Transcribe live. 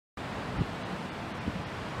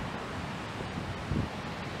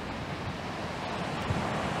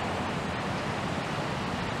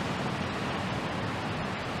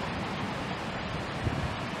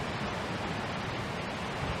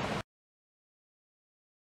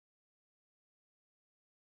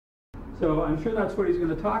So I'm sure that's what he's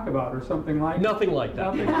going to talk about, or something like that. Nothing like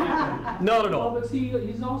that. Nothing like that. Not at all. Well, but see,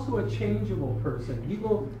 he's also a changeable person. He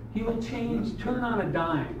will change, turn on a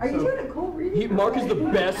dime. Are you doing a cold reading? Mark is the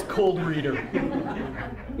best cold reader.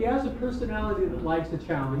 He has a personality that likes a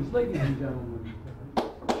challenge. Ladies and gentlemen,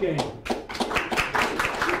 Shane.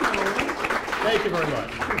 Thank you very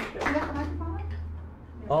much. Do you have the microphone?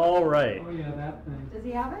 All right. Oh yeah, that thing. Does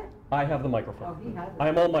he have it? I have the Oh, microphone. he has it. I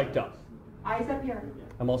am all mic'd up. Eyes up here.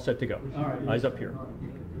 I'm all set to go. All right. Eyes up here.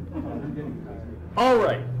 All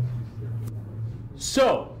right.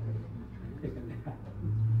 So,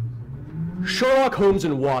 Sherlock Holmes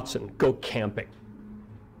and Watson go camping.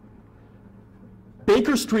 The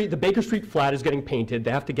Baker Street flat is getting painted.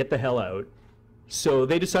 They have to get the hell out. So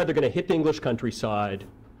they decide they're going to hit the English countryside,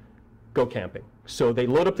 go camping. So they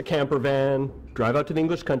load up the camper van, drive out to the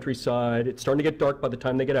English countryside. It's starting to get dark by the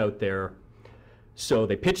time they get out there. So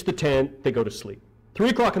they pitch the tent, they go to sleep. 3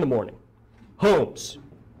 o'clock in the morning, Holmes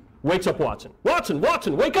wakes up Watson. Watson,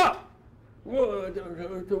 wake up!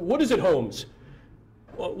 What is it, Holmes?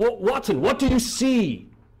 Watson, what do you see?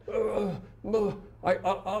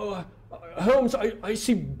 Holmes, I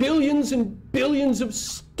see billions and billions of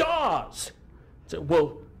stars. So,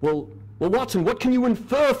 well, Watson, what can you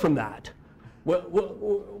infer from that?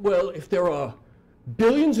 Well, if there are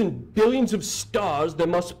billions and billions of stars, there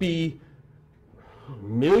must be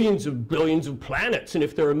millions of billions of planets. And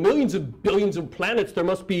if there are millions of billions of planets, there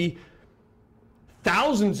must be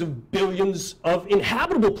thousands of billions of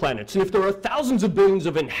inhabitable planets. And if there are thousands of billions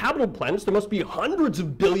of inhabitable planets, there must be hundreds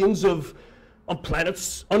of billions of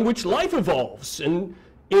planets on which life evolves. And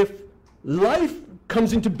if life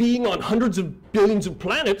comes into being on hundreds of billions of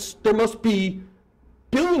planets, there must be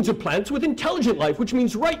billions of planets with intelligent life, which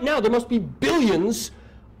means right now there must be billions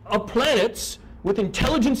of planets with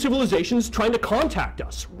intelligent civilizations trying to contact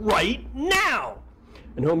us right now.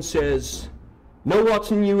 And Holmes says, no,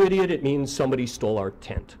 Watson, you idiot, it means somebody stole our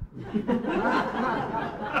tent.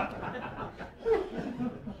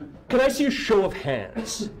 Can I see a show of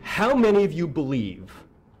hands? How many of you believe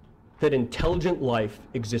that intelligent life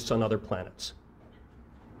exists on other planets?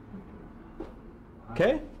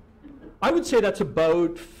 Okay? I would say that's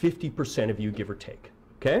about 50% of you, give or take.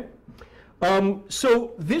 Okay?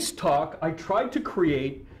 So this talk, I tried to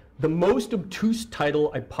create the most obtuse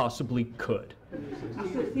title I possibly could.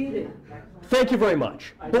 Thank you very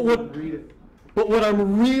much. But what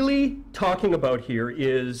I'm really talking about here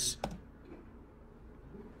is,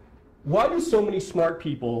 why do so many smart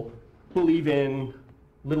people believe in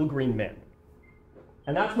little green men?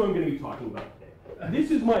 And that's what I'm going to be talking about today. This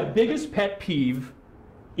is my biggest pet peeve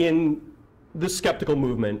in the skeptical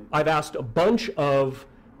movement. I've asked a bunch of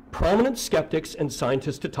prominent skeptics and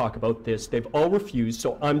scientists to talk about this. They've all refused,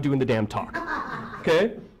 so I'm doing the damn talk.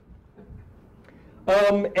 Okay?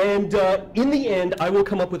 In the end, I will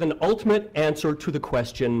come up with an ultimate answer to the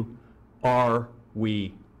question, are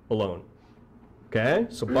we alone? Okay?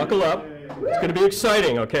 So buckle up. It's going to be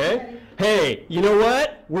exciting, okay? Hey, you know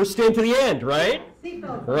what? We're staying to the end, right?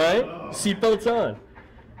 Seatbelts. Right? Seatbelts on.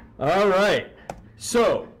 All right.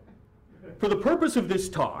 So, for the purpose of this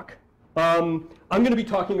talk, I'm going to be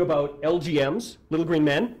talking about LGMs, little green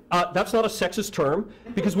men. That's not a sexist term,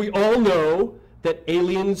 because we all know that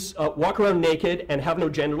aliens walk around naked and have no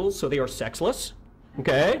genitals, so they are sexless.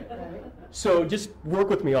 Okay? So just work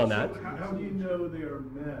with me on that. So how do you know they are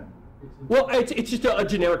men? Well, it's just a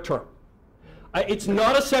generic term. It's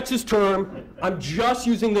not a sexist term. I'm just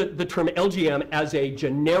using the term LGM as a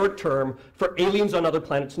generic term for aliens on other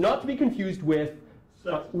planets, not to be confused with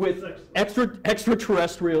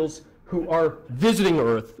extraterrestrials who are visiting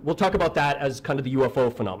Earth. We'll talk about that as kind of the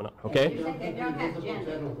UFO phenomenon, okay? They don't have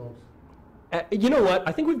gender. You know what?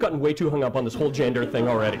 I think we've gotten way too hung up on this whole gender thing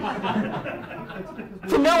already.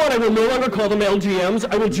 From now on, I will no longer call them LGMs.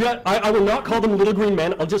 I will not call them little green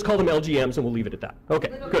men. I'll just call them LGMs, and we'll leave it at that. Okay,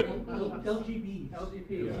 good.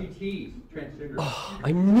 LGBTs, transgender. Oh,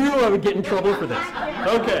 I knew I would get in trouble for this.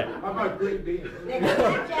 Okay. How about green beans?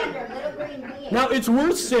 Little green beings. Now, it's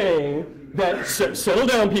worth saying that, settle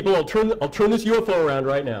down, people. I'll turn this UFO around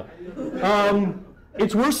right now.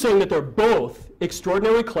 It's worth saying that they're both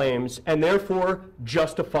extraordinary claims and therefore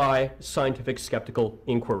justify scientific skeptical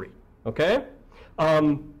inquiry. Okay?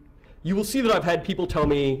 You will see that I've had people tell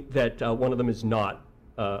me that one of them is not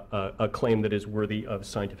a claim that is worthy of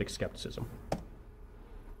scientific skepticism.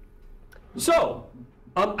 So,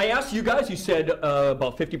 I asked you guys, you said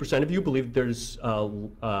about 50% of you believe there's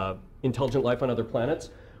intelligent life on other planets.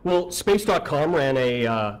 Well, space.com ran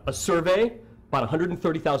a survey, about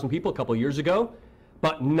 130,000 people a couple of years ago.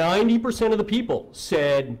 About 90% of the people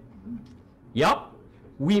said, yep,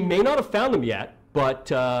 we may not have found them yet, but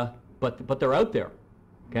but they're out there,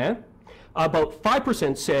 okay? About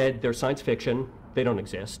 5% said they're science fiction, they don't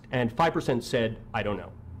exist, and 5% said, I don't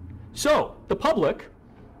know. So the public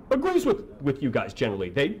agrees with you guys generally.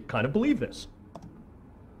 They kind of believe this.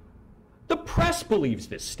 The press believes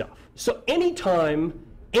this stuff. So anytime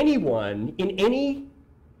anyone in any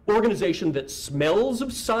organization that smells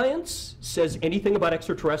of science says anything about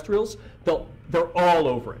extraterrestrials, they're all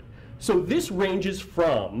over it. So this ranges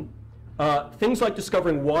from things like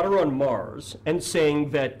discovering water on Mars and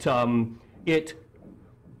saying that it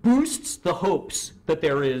boosts the hopes that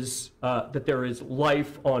there is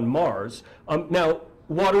life on Mars. Now,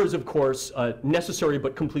 water is, of course, a necessary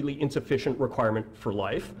but completely insufficient requirement for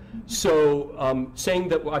life. So saying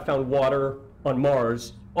that I found water on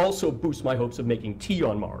Mars also boosts my hopes of making tea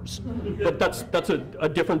on Mars. But that's a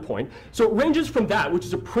different point. So it ranges from that, which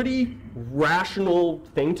is a pretty rational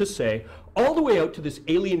thing to say, all the way out to this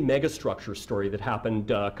alien megastructure story that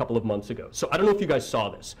happened a couple of months ago. So I don't know if you guys saw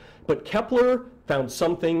this, but Kepler found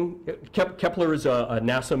something. Kepler is a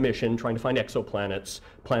NASA mission trying to find exoplanets,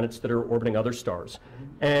 planets that are orbiting other stars.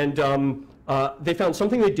 And they found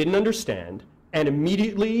something they didn't understand, and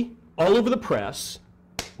immediately, all over the press,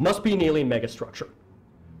 must be an alien megastructure.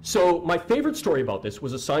 So my favorite story about this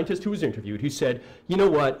was a scientist who was interviewed who said, you know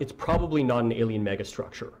what, it's probably not an alien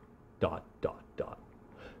megastructure, ...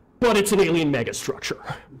 But it's an alien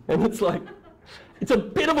megastructure. And it's like, it's a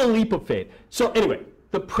bit of a leap of faith. So anyway,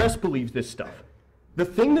 the press believes this stuff. The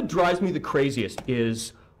thing that drives me the craziest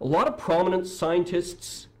is a lot of prominent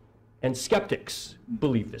scientists and skeptics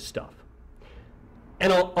believe this stuff.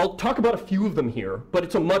 And I'll talk about a few of them here, but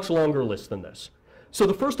it's a much longer list than this. So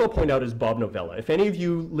the first I'll point out is Bob Novella. If any of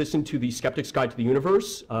you listen to the Skeptics Guide to the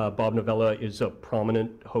Universe, Bob Novella is a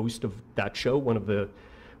prominent host of that show, one of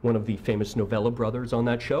the famous Novella brothers on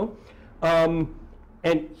that show.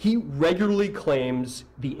 And he regularly claims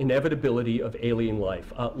the inevitability of alien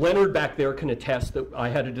life. Leonard back there can attest that I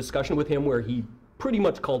had a discussion with him where he pretty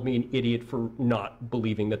much called me an idiot for not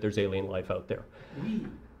believing that there's alien life out there. We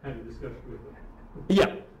had a discussion with him.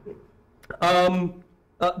 Yeah.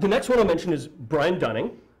 The next one I'll mention is Brian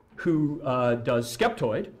Dunning, who does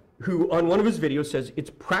Skeptoid, who on one of his videos says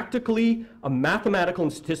it's practically a mathematical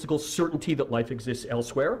and statistical certainty that life exists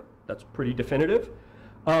elsewhere. That's pretty definitive.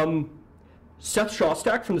 Seth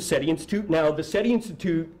Shostak from the SETI Institute. Now, the SETI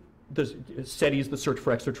Institute, SETI is the Search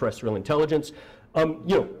for Extraterrestrial Intelligence.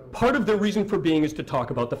 Part of their reason for being is to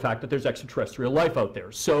talk about the fact that there's extraterrestrial life out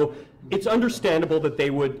there. So it's understandable that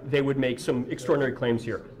they would make some extraordinary claims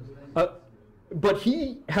here. But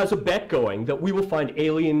he has a bet going that we will find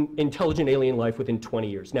intelligent alien life within 20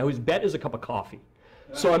 years. Now, his bet is a cup of coffee.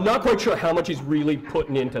 So I'm not quite sure how much he's really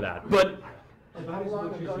putting into that. But How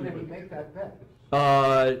long ago did he make that bet?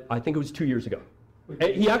 I think it was 2 years ago.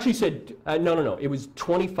 He actually said, no, it was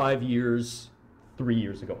 25 years, 3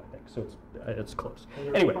 years ago, I think. So it's close.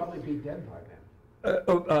 Anyway. He'll probably be dead by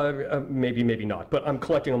then. Maybe, maybe not. But I'm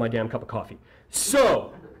collecting on my damn cup of coffee.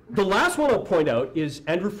 So the last one I'll point out is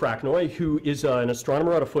Andrew Fracknoy, who is an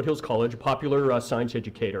astronomer out of Foothills College, a popular science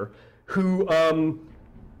educator, who,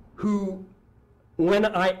 when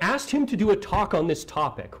I asked him to do a talk on this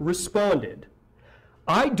topic, responded,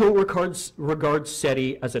 I don't regard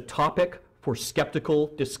SETI as a topic for skeptical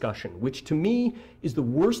discussion, which to me is the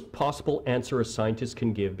worst possible answer a scientist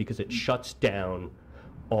can give because it shuts down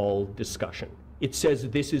all discussion. It says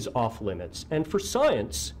this is off limits. And for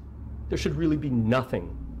science, there should really be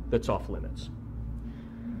nothing that's off limits.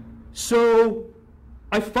 So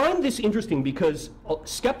I find this interesting because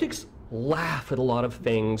skeptics laugh at a lot of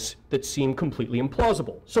things that seem completely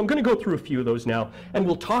implausible. So I'm going to go through a few of those now, and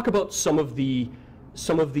we'll talk about some of the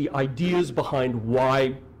ideas behind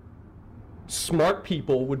why smart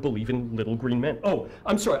people would believe in little green men. Oh,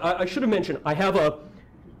 I'm sorry, I should have mentioned, I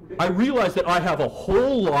realize that I have a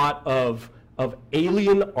whole lot of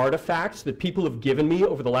alien artifacts that people have given me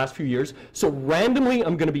over the last few years. So randomly,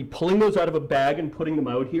 I'm going to be pulling those out of a bag and putting them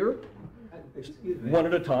out here. Excuse me. One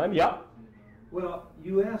at a time, yeah. Well,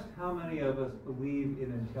 you asked how many of us believe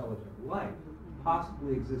in intelligent life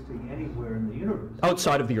possibly existing anywhere in the universe.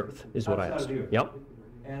 Outside of the Earth is what I Outside asked. of the Earth. Yep.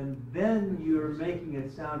 And then you're making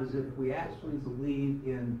it sound as if we actually believe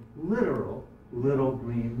in literal little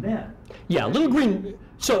green men. Yeah, little green.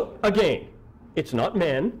 So again, it's not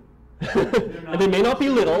men. And they may not be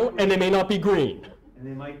little, and they may not be green. And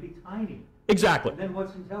they might be tiny. Exactly. And then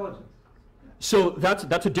what's intelligence? So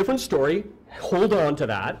that's a different story. Hold on to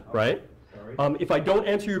that, right? Sorry. If I don't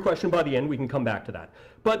answer your question by the end, we can come back to that.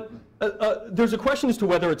 But there's a question as to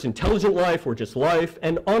whether it's intelligent life or just life.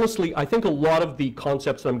 And honestly, I think a lot of the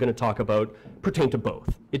concepts that I'm going to talk about pertain to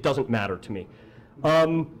both. It doesn't matter to me.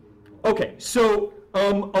 Okay, so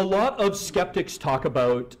a lot of skeptics talk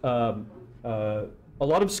about, a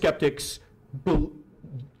lot of skeptics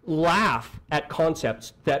laugh at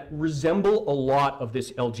concepts that resemble a lot of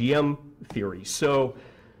this LGM theory. So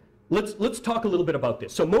let's talk a little bit about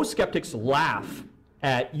this. So most skeptics laugh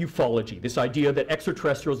at ufology, this idea that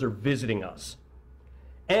extraterrestrials are visiting us.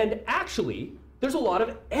 And actually, there's a lot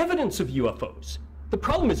of evidence of UFOs. The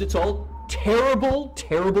problem is it's all terrible,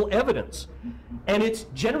 terrible evidence. And it's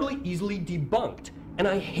generally easily debunked. And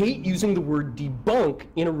I hate using the word debunk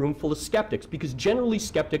in a room full of skeptics, because generally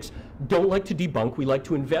skeptics don't like to debunk, we like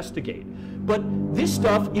to investigate. But this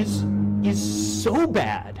stuff is so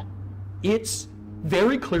bad, it's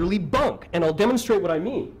very clearly bunk. And I'll demonstrate what I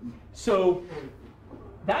mean. So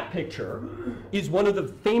that picture is one of the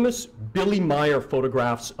famous Billy Meyer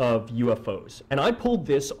photographs of UFOs. And I pulled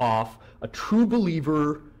this off a true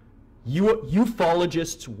believer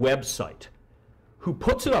ufologist's website, who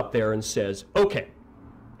puts it up there and says, okay,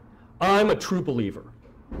 I'm a true believer,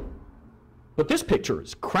 but this picture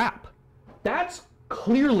is crap. That's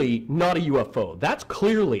clearly not a UFO. That's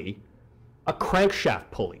clearly a crankshaft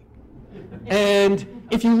pulley. And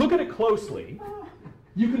if you look at it closely,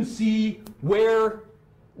 you can see where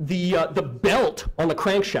the belt on the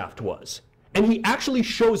crankshaft was. And he actually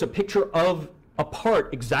shows a picture of a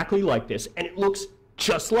part exactly like this, and it looks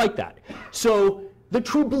just like that. So the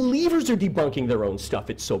true believers are debunking their own stuff.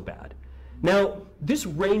 It's so bad. Now, this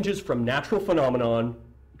ranges from natural phenomenon.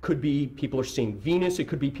 It could be people are seeing Venus. It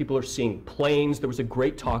could be people are seeing planes. There was a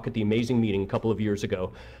great talk at the Amazing Meeting a couple of years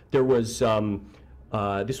ago. There was,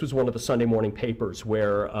 this was one of the Sunday morning papers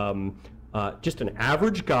where just an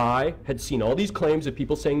average guy had seen all these claims of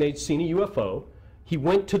people saying they'd seen a UFO. He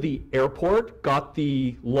went to the airport, got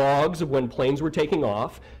the logs of when planes were taking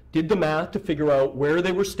off, did the math to figure out where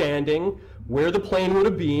they were standing, where the plane would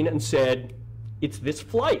have been, and said, it's this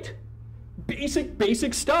flight.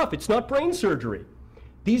 Basic stuff. It's not brain surgery.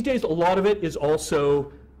 These days, a lot of it is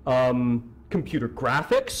also computer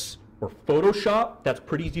graphics or Photoshop. That's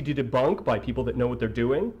pretty easy to debunk by people that know what they're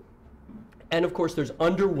doing. And of course, there's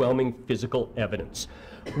underwhelming physical evidence.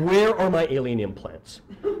 Where are my alien implants?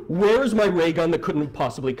 Where's my ray gun that couldn't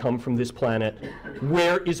possibly come from this planet?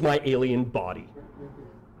 Where is my alien body?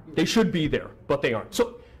 They should be there, but they aren't.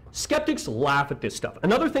 So skeptics laugh at this stuff.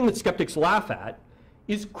 Another thing that skeptics laugh at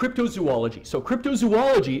is cryptozoology. So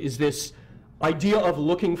cryptozoology is this idea of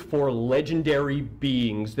looking for legendary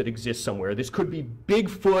beings that exist somewhere. This could be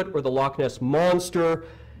Bigfoot or the Loch Ness Monster.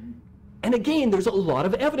 And again, there's a lot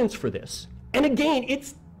of evidence for this. And again,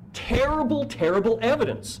 it's terrible, terrible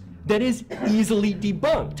evidence that is easily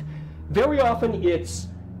debunked. Very often it's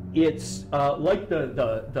like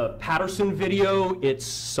the Patterson video. It's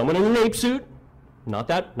someone in an ape suit, not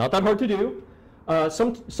that hard to do.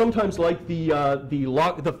 Sometimes like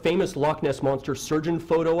the famous Loch Ness Monster surgeon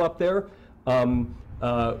photo up there,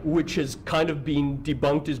 which has kind of been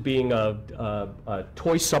debunked as being a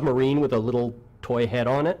toy submarine with a little toy head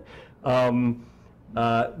on it.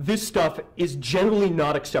 This stuff is generally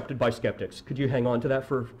not accepted by skeptics. Could you hang on to that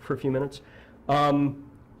for a few minutes?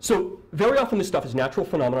 So very often this stuff is natural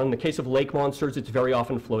phenomenon. In the case of lake monsters, it's very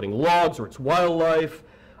often floating logs or it's wildlife.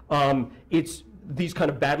 It's these kind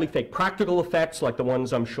of badly fake practical effects like the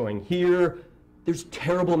ones I'm showing here. There's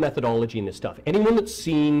terrible methodology in this stuff. Anyone that's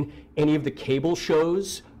seen any of the cable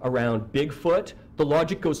shows around Bigfoot, the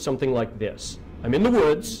logic goes something like this. I'm in the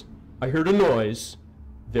woods, I heard a noise,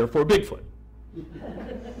 therefore Bigfoot.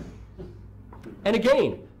 And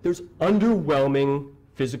again, there's underwhelming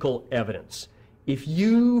physical evidence. If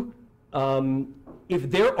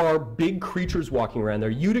there are big creatures walking around there,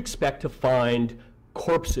 you'd expect to find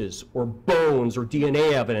corpses or bones or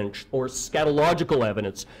DNA evidence or scatological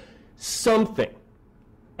evidence, something.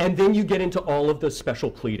 And then you get into all of the special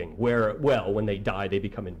pleading where, well, when they die, they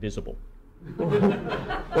become invisible.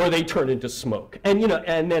 Or they turn into smoke. And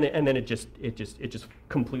and then it just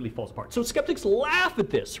completely falls apart. So skeptics laugh at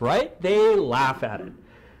this, right? They laugh at it.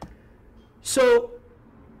 So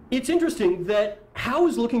it's interesting that how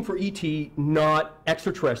is looking for ET not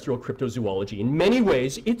extraterrestrial cryptozoology? In many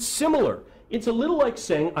ways, it's similar. It's a little like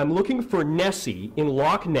saying I'm looking for Nessie in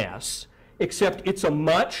Loch Ness, except it's a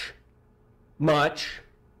much, much,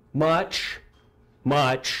 much,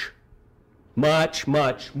 much, much,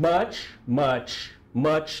 much, much, much,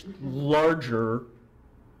 much larger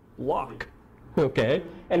loch, okay?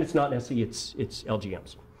 And it's not Nessie, it's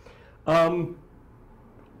LGMs.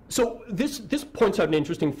 So this points out an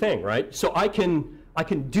interesting thing, right? So I can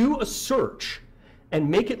do a search and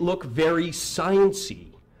make it look very sciencey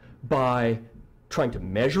by trying to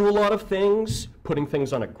measure a lot of things, putting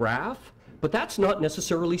things on a graph, but that's not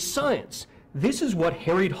necessarily science. this is what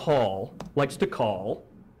Harriet Hall likes to call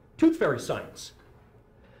tooth fairy science.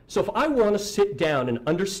 So if I want to sit down and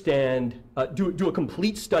understand, do a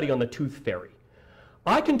complete study on the tooth fairy,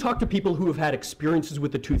 I can talk to people who have had experiences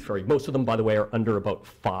with the tooth fairy. Most of them, by the way, are under about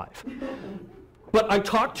 5. But I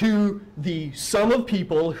talk to the sum of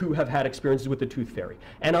people who have had experiences with the tooth fairy,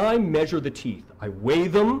 and I measure the teeth. I weigh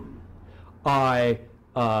them, I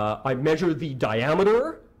measure the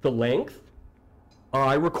diameter, the length,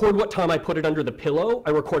 I record what time I put it under the pillow, I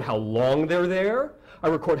record how long they're there, I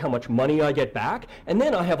record how much money I get back, and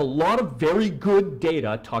then I have a lot of very good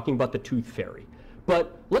data talking about the tooth fairy.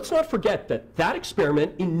 But let's not forget that that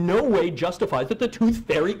experiment in no way justifies that the tooth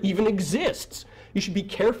fairy even exists. You should be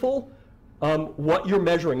careful what you're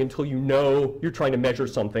measuring until you know you're trying to measure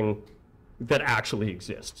something that actually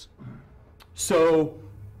exists. So,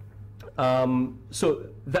 that's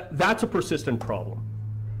a persistent problem.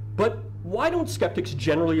 But why don't skeptics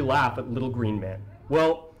generally laugh at little green men?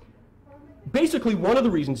 Well, basically one of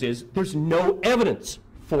the reasons is there's no evidence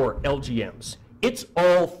for LGMs. It's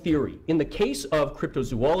all theory. In the case of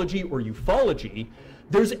cryptozoology or ufology,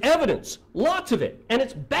 there's evidence, lots of it, and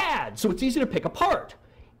it's bad, so it's easy to pick apart.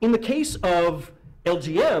 In the case of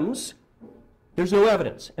LGMs, there's no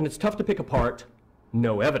evidence, and it's tough to pick apart,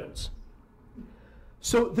 no evidence.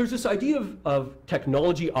 So there's this idea of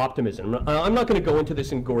technology optimism. I'm not going to go into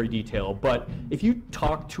this in gory detail, but if you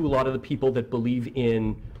talk to a lot of the people that believe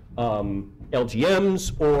in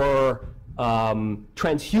LGMs or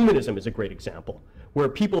transhumanism is a great example, where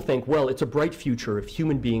people think, well, it's a bright future if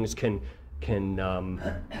human beings can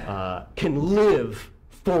live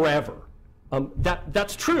forever.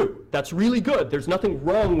 That's true. That's really good. There's nothing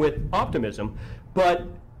wrong with optimism, but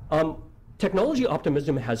technology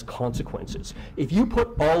optimism has consequences. If you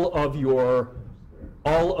put all of your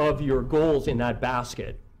goals in that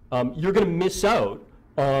basket, you're going to miss out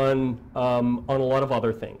on a lot of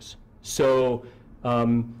other things. So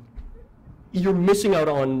you're missing out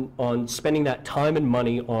on spending that time and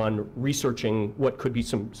money on researching what could be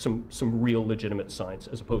some real legitimate science,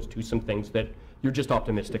 as opposed to some things that you're just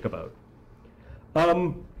optimistic about.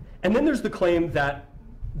 And then there's the claim that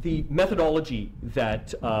the methodology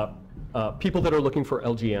that people that are looking for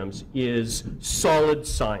LGMs is solid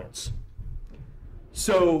science.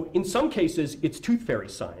 So in some cases, it's tooth fairy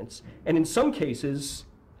science, and in some cases,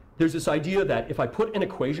 there's this idea that if I put an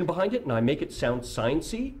equation behind it and I make it sound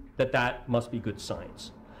sciencey, that must be good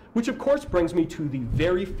science. Which of course brings me to the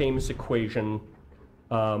very famous equation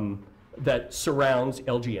that surrounds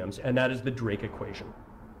LGMs, and that is the Drake equation.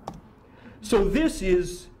 So this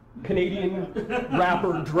is Canadian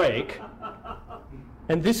rapper Drake,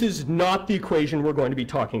 and this is not the equation we're going to be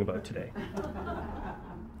talking about today.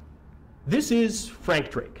 This is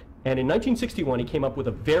Frank Drake, and in 1961 he came up with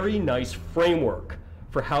a very nice framework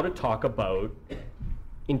for how to talk about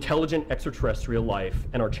intelligent extraterrestrial life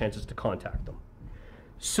and our chances to contact them.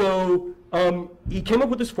 So he came up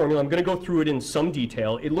with this formula. I'm going to go through it in some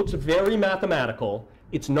detail. It looks very mathematical.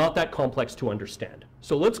 It's not that complex to understand.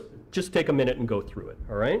 So let's just take a minute and go through it,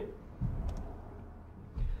 all right?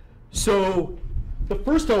 So the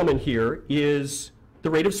first element here is the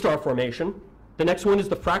rate of star formation. The next one is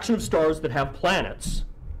the fraction of stars that have planets.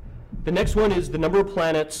 The next one is the number of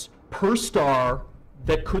planets per star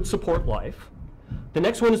that could support life. The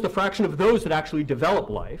next one is the fraction of those that actually develop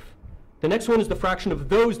life. The next one is the fraction of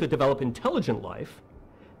those that develop intelligent life.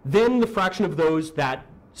 Then the fraction of those that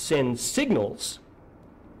send signals.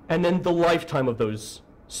 And then the lifetime of those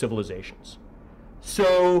civilizations.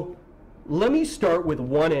 So let me start with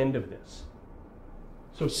one end of this.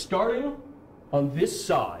 So starting on this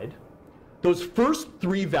side, those first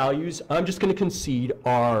 3 values, I'm just going to concede,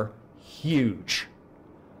 are huge.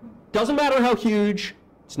 Doesn't matter how huge,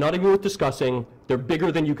 it's not even worth discussing. They're bigger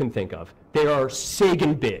than you can think of. They are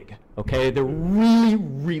Sagan big, okay? They're really,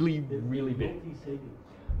 really, really big.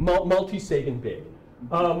 Multi-Sagan big.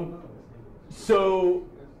 So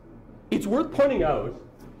it's worth pointing out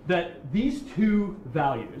that these 2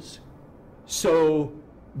 values, so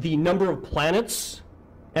the number of planets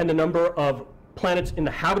and the number of planets in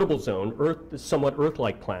the habitable zone, Earth, somewhat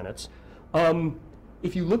Earth-like planets,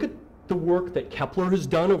 if you look at the work that Kepler has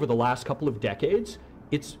done over the last couple of decades,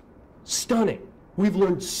 it's stunning. We've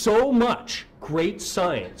learned so much great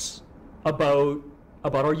science about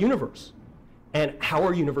our universe and how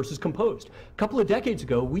our universe is composed. A couple of decades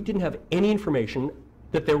ago, we didn't have any information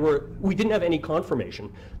that we didn't have any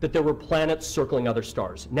confirmation that there were planets circling other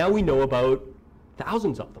stars. Now we know about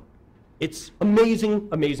thousands of them. It's amazing,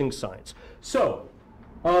 amazing science. So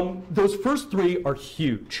those first 3 are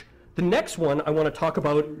huge. The next one I want to talk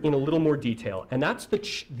about in a little more detail, and that's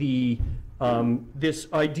the this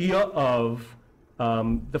idea of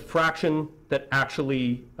the fraction that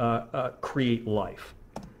actually create life.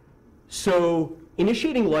 So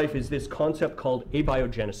initiating life is this concept called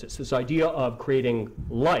abiogenesis, this idea of creating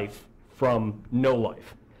life from no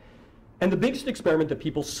life. And the biggest experiment that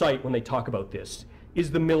people cite when they talk about this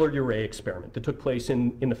is the Miller-Urey experiment that took place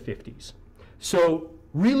in the 50s. So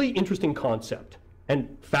really interesting concept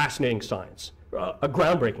and fascinating science, a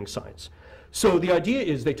groundbreaking science. So the idea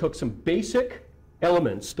is they took some basic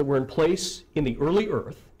elements that were in place in the early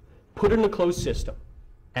Earth, put it in a closed system,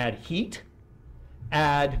 add heat,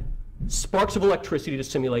 add sparks of electricity to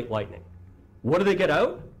simulate lightning. What do they get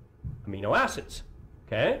out? Amino acids,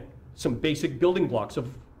 okay? Some basic building blocks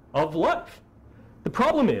of life. The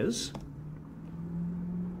problem is,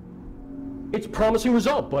 it's a promising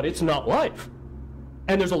result, but it's not life.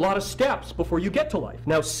 And there's a lot of steps before you get to life.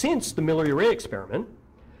 Now, since the Miller-Urey experiment,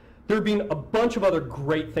 there have been a bunch of other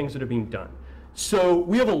great things that have been done. So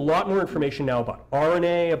we have a lot more information now about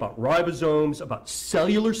RNA, about ribosomes, about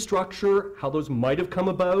cellular structure, how those might have come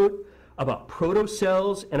about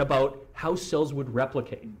protocells, and about how cells would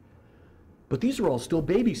replicate. But these are all still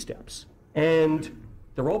baby steps. And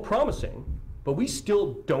they're all promising, but we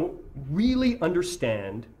still don't really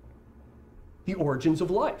understand the origins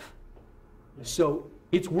of life. So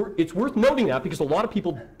it's worth noting that, because a lot of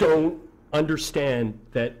people don't understand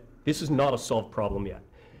that this is not a solved problem yet.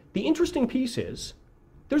 The interesting piece is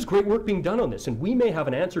there's great work being done on this, and we may have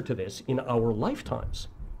an answer to this in our lifetimes,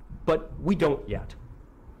 but we don't yet.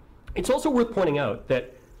 It's also worth pointing out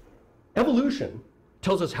that evolution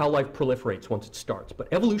tells us how life proliferates once it starts, but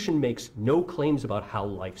evolution makes no claims about how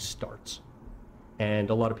life starts. And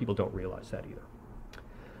a lot of people don't realize that either.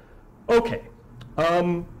 Okay,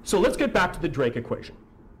 so let's get back to the Drake equation.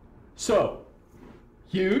 So,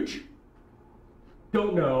 huge,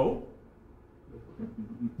 don't know.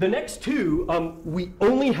 The next two, we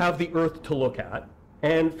only have the Earth to look at.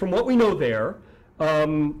 And from what we know there,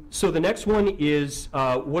 so the next one is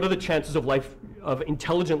what are the chances of life, of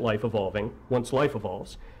intelligent life evolving once life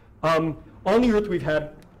evolves? On the Earth, we've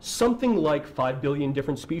had something like 5 billion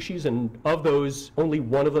different species, and of those, only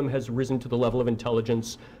one of them has risen to the level of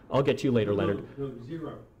intelligence. I'll get to you later, Leonard. No,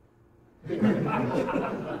 0.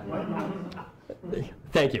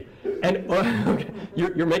 Thank you. And okay,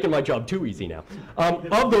 you're making my job too easy now.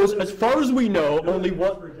 Of those, as far as we know, only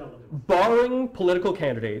one, barring political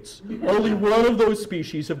candidates, only one of those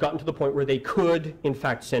species have gotten to the point where they could, in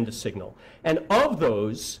fact, send a signal. And of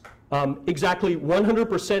those, exactly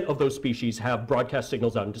 100% of those species have broadcast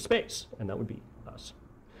signals out into space, and that would be us.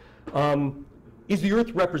 Is the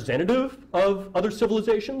Earth representative of other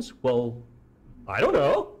civilizations? Well, I don't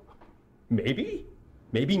know. Maybe,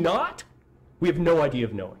 maybe not. We have no idea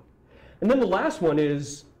of knowing. And then the last one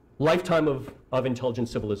is lifetime of intelligent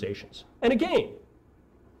civilizations. And again,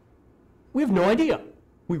 we have no idea.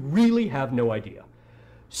 We really have no idea.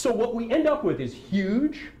 So what we end up with is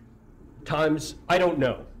huge times I don't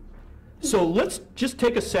know. So let's just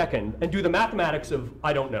take a second and do the mathematics of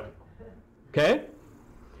I don't know. Okay?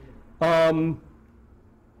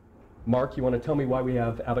 Mark, you want to tell me why we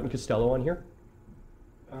have Abbott and Costello on here?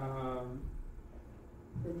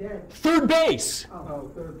 Third base. Oh,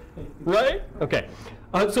 third base. Right? Okay.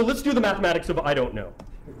 So let's do the mathematics of I don't know.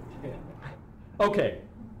 Okay.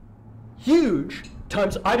 Huge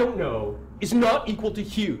times I don't know is not equal to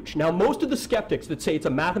huge. Now, most of the skeptics that say it's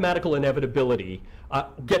a mathematical inevitability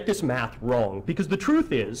get this math wrong, because the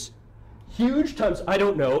truth is, huge times I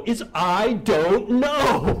don't know is I don't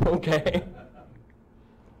know, okay?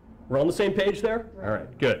 We're on the same page there? All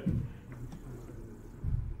right, good.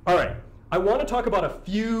 All right, I want to talk about a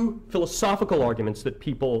few philosophical arguments that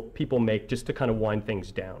people make just to kind of wind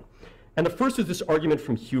things down. And the first is this argument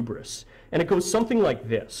from hubris, and it goes something like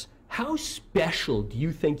this. How special do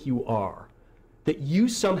you think you are that you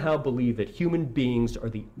somehow believe that human beings are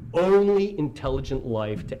the only intelligent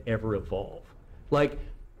life to ever evolve? Like,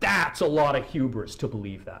 that's a lot of hubris to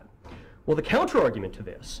believe that. Well, the counter-argument to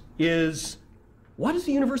this is, why does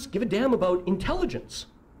the universe give a damn about intelligence?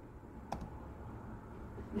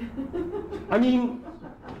 I mean,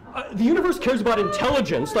 the universe cares about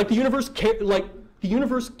intelligence, like the universe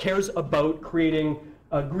cares about creating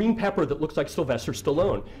a green pepper that looks like Sylvester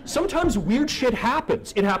Stallone. Sometimes weird shit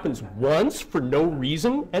happens. It happens once for no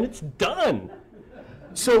reason, and it's done.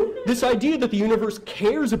 So this idea that the universe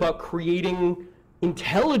cares about creating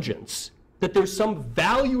intelligence, that there's some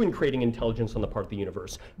value in creating intelligence on the part of the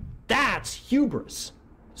universe, that's hubris.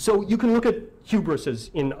 So you can look at hubris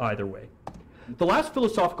as in either way. The last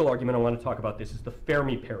philosophical argument I want to talk about this is the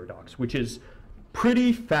Fermi paradox, which is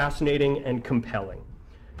pretty fascinating and compelling.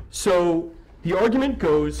 So The argument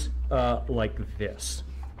goes like this.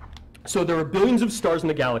 So there are billions of stars in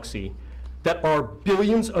the galaxy that are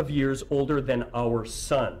billions of years older than our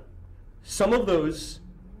sun. Some of those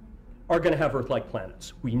are going to have Earth-like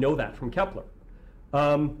planets. We know that from Kepler.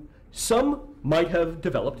 Some might have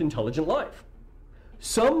developed intelligent life.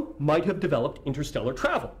 Some might have developed interstellar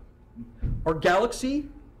travel. Our galaxy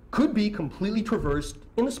could be completely traversed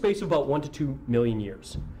in the space of about 1 to 2 million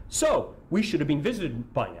years. So we should have been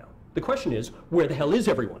visited by now. The question is, where the hell is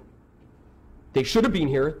everyone? They should have been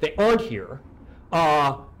here. They aren't here.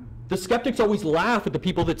 The skeptics always laugh at the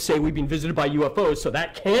people that say we've been visited by UFOs, so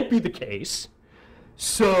that can't be the case.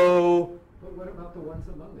 So... But what about the ones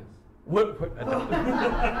among us?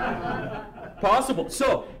 Possible.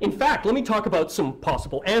 So, in fact, let me talk about some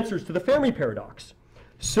possible answers to the Fermi paradox.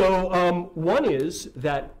 So, one is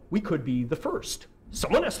that we could be the first.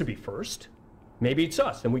 Someone has to be first. Maybe it's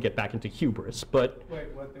us, and we get back into hubris, but...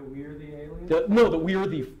 Wait, what, that we're the aliens? No, that we are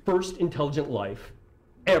the first intelligent life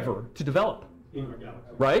ever to develop. In our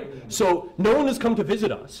galaxy. Right? So, no one has come to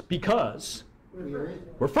visit us because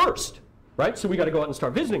we're first. Right? So we got to go out and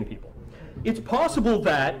start visiting people. It's possible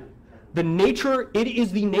that it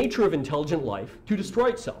is the nature of intelligent life to destroy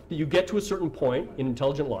itself. That you get to a certain point in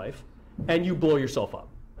intelligent life and you blow yourself up.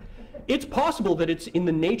 It's possible that it's in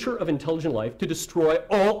the nature of intelligent life to destroy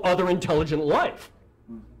all other intelligent life.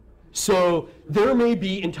 So there may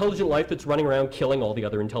be intelligent life that's running around killing all the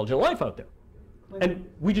other intelligent life out there. And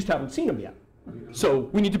we just haven't seen them yet. So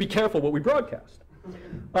we need to be careful what we broadcast.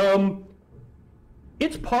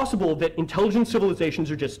 It's possible that intelligent civilizations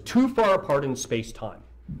are just too far apart in space-time.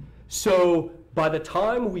 So by the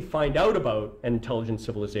time we find out about an intelligent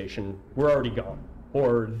civilization, we're already gone,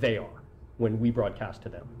 or they are, when we broadcast to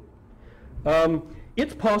them.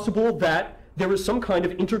 It's possible that there is some kind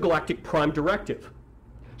of intergalactic prime directive.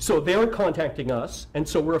 So they're contacting us, and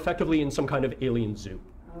so we're effectively in some kind of alien zoo.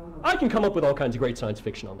 I can come up with all kinds of great science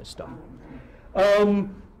fiction on this stuff.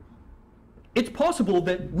 It's possible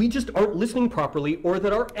that we just aren't listening properly, or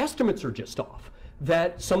that our estimates are just off.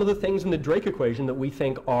 That some of the things in the Drake equation that we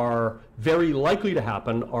think are very likely to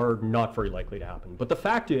happen are not very likely to happen. But the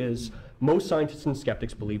fact is, most scientists and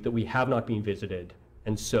skeptics believe that we have not been visited,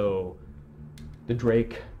 and so the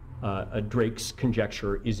Drake's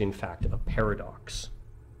conjecture is in fact a paradox.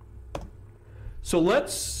 So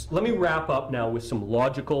let me wrap up now with some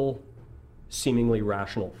logical, seemingly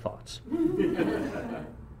rational thoughts.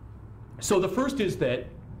 So the first is that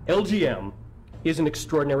LGM is an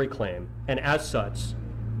extraordinary claim, and as such,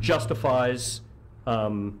 justifies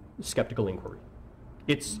skeptical inquiry.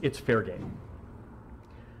 It's fair game.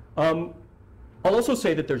 I'll also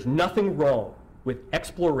say that there's nothing wrong with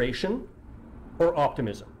exploration or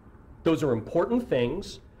optimism. Those are important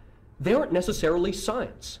things. They aren't necessarily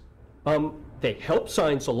science. They help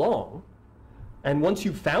science along, and once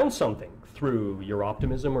you've found something through your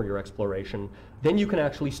optimism or your exploration, then you can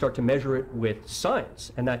actually start to measure it with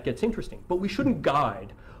science, and that gets interesting. But we shouldn't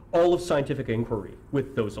guide all of scientific inquiry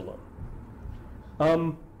with those alone.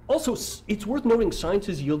 Also, it's worth noting science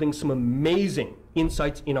is yielding some amazing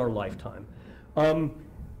insights in our lifetime.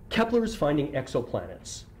 Kepler is finding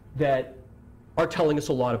exoplanets that are telling us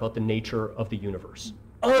a lot about the nature of the universe.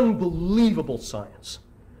 Unbelievable science.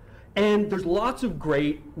 And there's lots of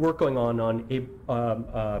great work going on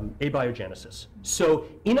abiogenesis. So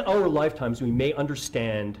in our lifetimes, we may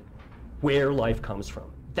understand where life comes from.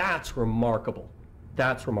 That's remarkable.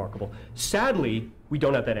 That's remarkable. Sadly, we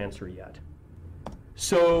don't have that answer yet.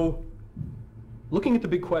 So looking at the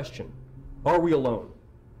big question, are we alone?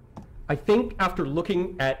 I think after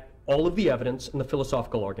looking at all of the evidence and the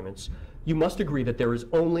philosophical arguments, you must agree that there is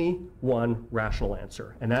only one rational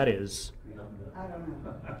answer, and that is,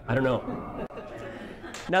 I don't know.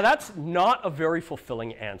 Now that's not a very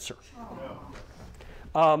fulfilling answer.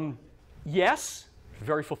 Yes,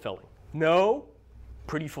 very fulfilling. No,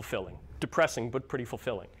 pretty fulfilling. Depressing, but pretty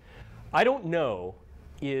fulfilling. I don't know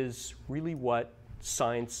is really what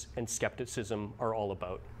science and skepticism are all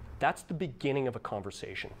about. That's the beginning of a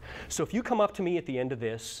conversation. So if you come up to me at the end of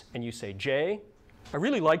this and you say, Jay, I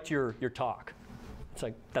really liked your talk. It's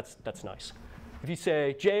like, that's nice. If you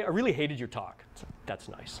say, Jay, I really hated your talk, it's like, that's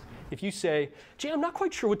nice. If you say, Jay, I'm not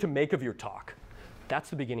quite sure what to make of your talk, that's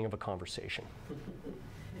the beginning of a conversation.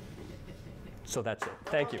 So that's it.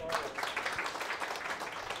 Thank you.